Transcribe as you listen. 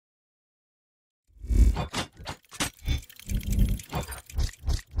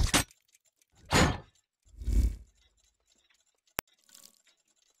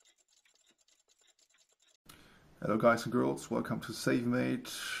Hello guys and girls, welcome to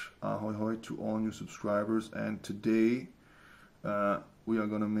Selfmade. Ahoy hoy to all new subscribers, and today we are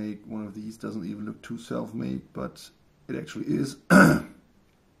gonna make one of these. Doesn't even look too self-made, but it actually is.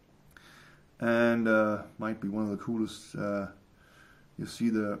 And might be one of the coolest. You see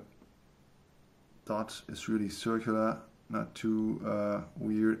the dot is really circular, not too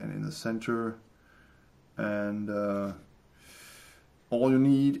weird, and in the center. And all you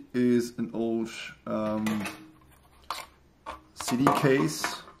need is an old CD case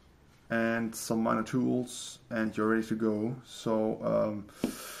and some minor tools, and you're ready to go. So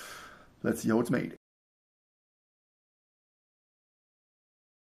let's see how it's made.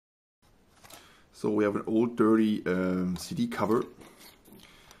 So we have an old dirty CD cover.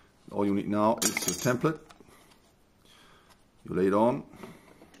 All you need now is your template. You lay it on,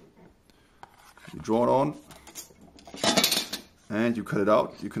 you draw it on, and you cut it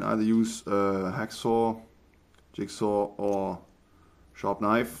out. You can either use a hacksaw, jigsaw, or sharp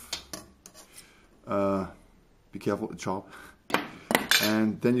knife. Be careful, it's sharp.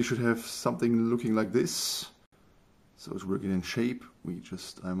 And then you should have something looking like this. So it's working in shape.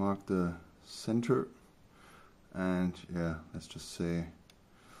 I marked the center, and yeah, let's just say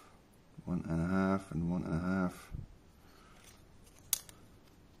 1.5 and 1.5.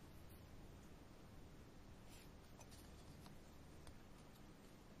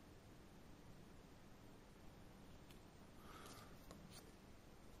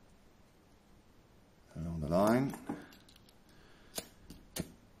 Along the line,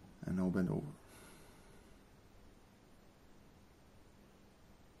 and now bend over.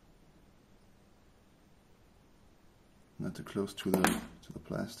 Not too close to the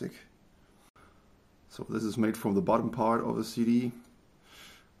plastic. So this is made from the bottom part of the CD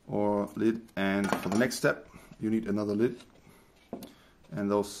or lid, and for the next step you need another lid, and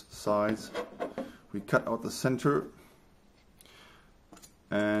those sides we cut out the center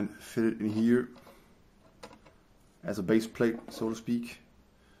and fit it in here as a base plate, so to speak.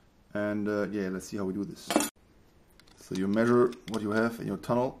 And yeah, let's see how we do this. So you measure what you have in your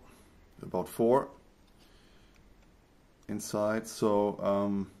tunnel, about 4 inside.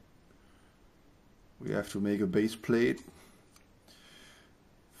 So we have to make a base plate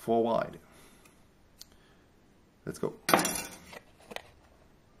 4 wide. Let's go.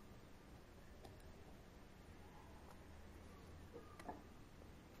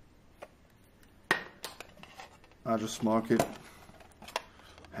 I just mark it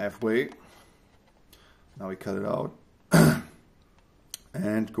halfway. Now we cut it out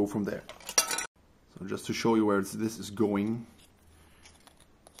and go from there. So just to show you where this is going,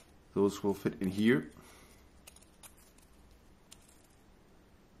 those will fit in here.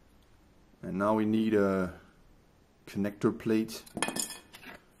 And now we need a connector plate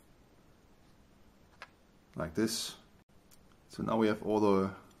like this. So now we have all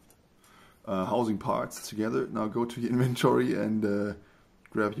the housing parts together. Now go to your inventory and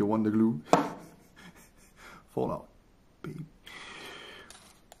grab your Wonder Glue. Fall out, babe.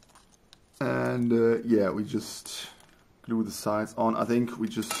 And yeah, we just glue the sides on. I think we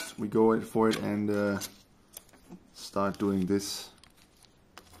go for it and start doing this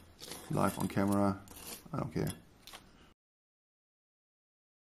live on camera. I don't care.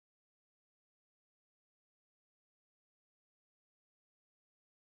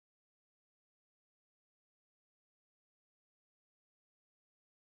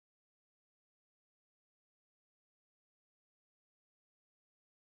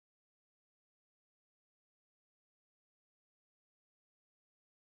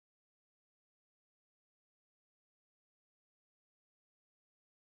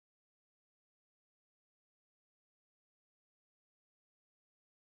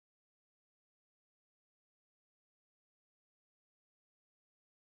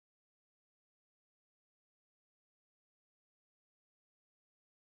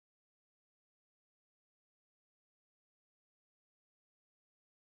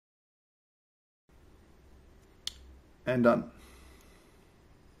 And done.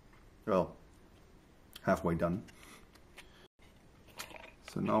 Well, halfway done.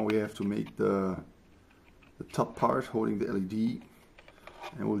 So now we have to make the top part holding the LED,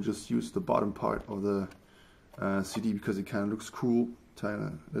 and we'll just use the bottom part of the CD because it kind of looks cool.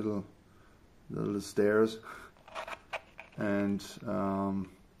 Tiny little stairs, and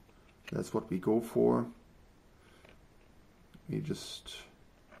that's what we go for. We just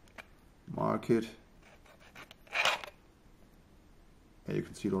mark it. Yeah, you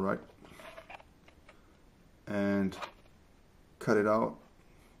can see it all right, and cut it out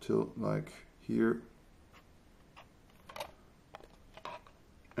till like here,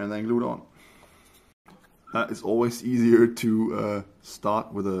 and then glue it on. It's always easier to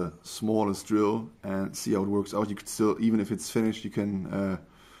start with a smallest drill and see how it works out. You could still, even if it's finished, you can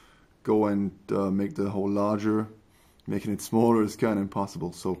go and make the hole larger. Making it smaller is kind of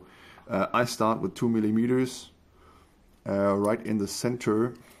impossible. So I start with 2 millimeters right in the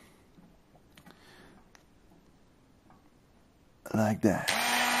center, like that.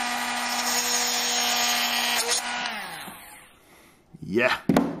 Yeah,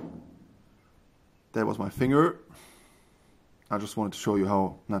 that was my finger. I just wanted to show you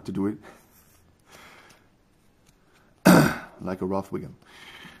how not to do it like a Ralph Wiggum.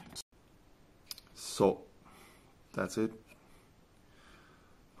 So that's it.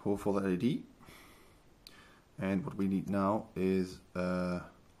 Hole for the LED. And what we need now is a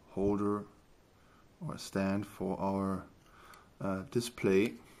holder or a stand for our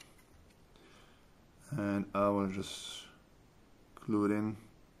display. And I will just glue it in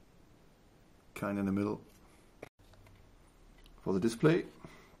kind of in the middle. For the display,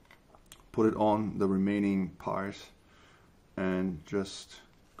 put it on the remaining part and just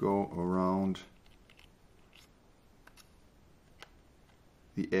go around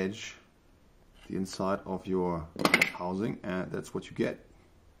the edge, the inside of your housing, and that's what you get.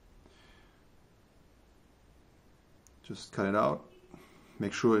 Just cut it out.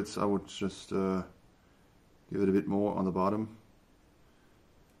 Make sure it's, I would just give it a bit more on the bottom.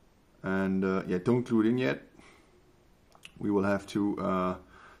 And yeah, don't glue it in yet. We will have to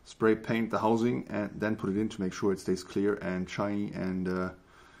spray paint the housing and then put it in to make sure it stays clear and shiny. And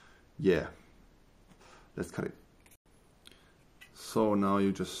yeah, let's cut it. So now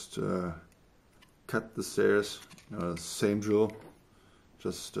you just cut the stairs, same drill.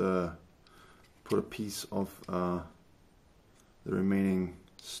 Just put a piece of the remaining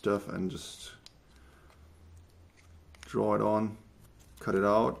stuff and just draw it on, cut it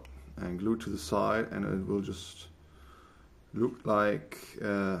out and glue it to the side, and it will just look like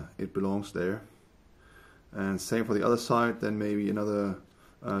it belongs there. And same for the other side, then maybe another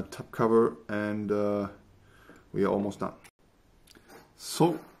top cover, and we are almost done.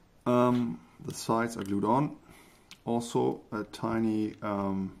 So the sides are glued on. Also a tiny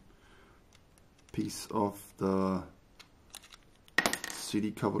piece of the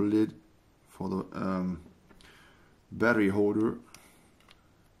CD cover lid for the battery holder.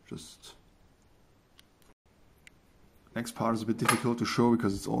 Just next part is a bit difficult to show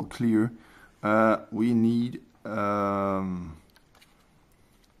because it's all clear. We need a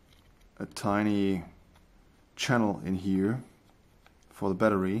tiny channel in here for the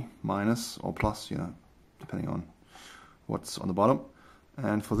battery, minus or plus, depending on what's on the bottom.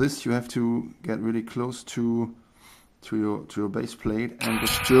 And for this you have to get really close to your base plate and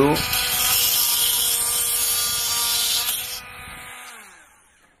just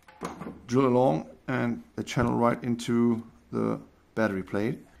drill along and the channel right into the battery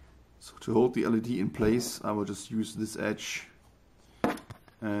plate. So to hold the LED in place, I will just use this edge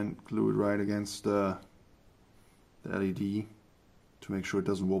and glue it right against the LED to make sure it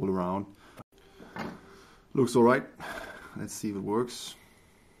doesn't wobble around. Looks alright. Let's see if it works.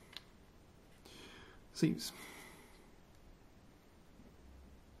 Seems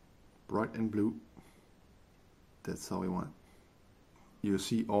bright and blue. That's how we want it. You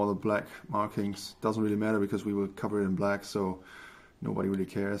see all the black markings. Doesn't really matter because we will cover it in black, so nobody really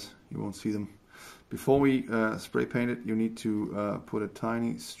cares. You won't see them. Before we spray paint it, you need to put a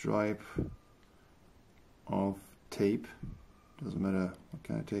tiny stripe of tape. Doesn't matter what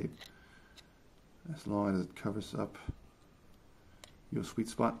kind of tape, as long as it covers up your sweet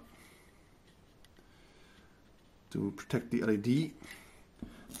spot to protect the LED.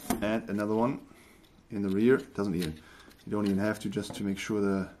 And another one in the rear. You don't even have to, just to make sure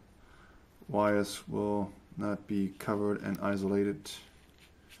the wires will not be covered and isolated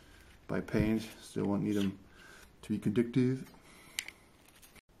by paint. Still won't need them to be conductive.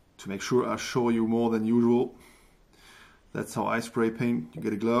 To make sure I show you more than usual, that's how I spray paint. You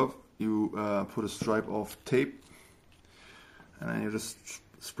get a glove, you put a stripe of tape, and then you just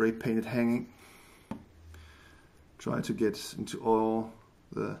spray paint it hanging. Try to get into all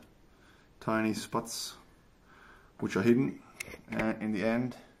the tiny spots which are hidden, and in the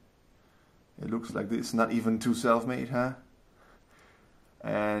end it looks like this. Not even too self-made, huh?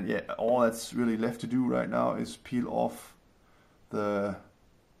 And yeah, all that's really left to do right now is peel off the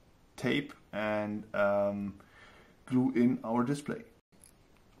tape and glue in our display.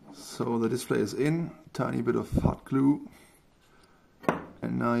 So the display is in, tiny bit of hot glue,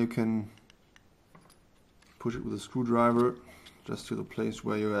 and now you can push it with a screwdriver just to the place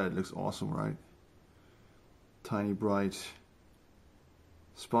where you're at. It looks awesome, right? Tiny bright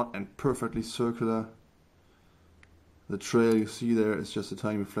spot and perfectly circular The trail you see there is just a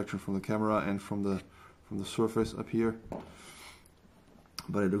tiny reflection from the camera and from the surface up here.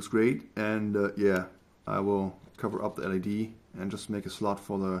 But it looks great, and yeah, I will cover up the LED and just make a slot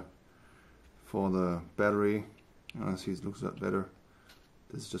for the battery. See, it looks a lot better.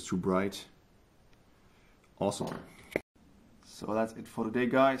 This is just too bright. Awesome. So that's it for today,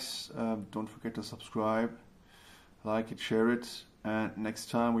 guys. Don't forget to subscribe, like it, share it, and next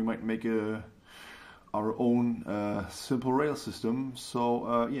time we might make our own simple rail system.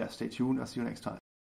 So yeah, stay tuned. I'll see you next time.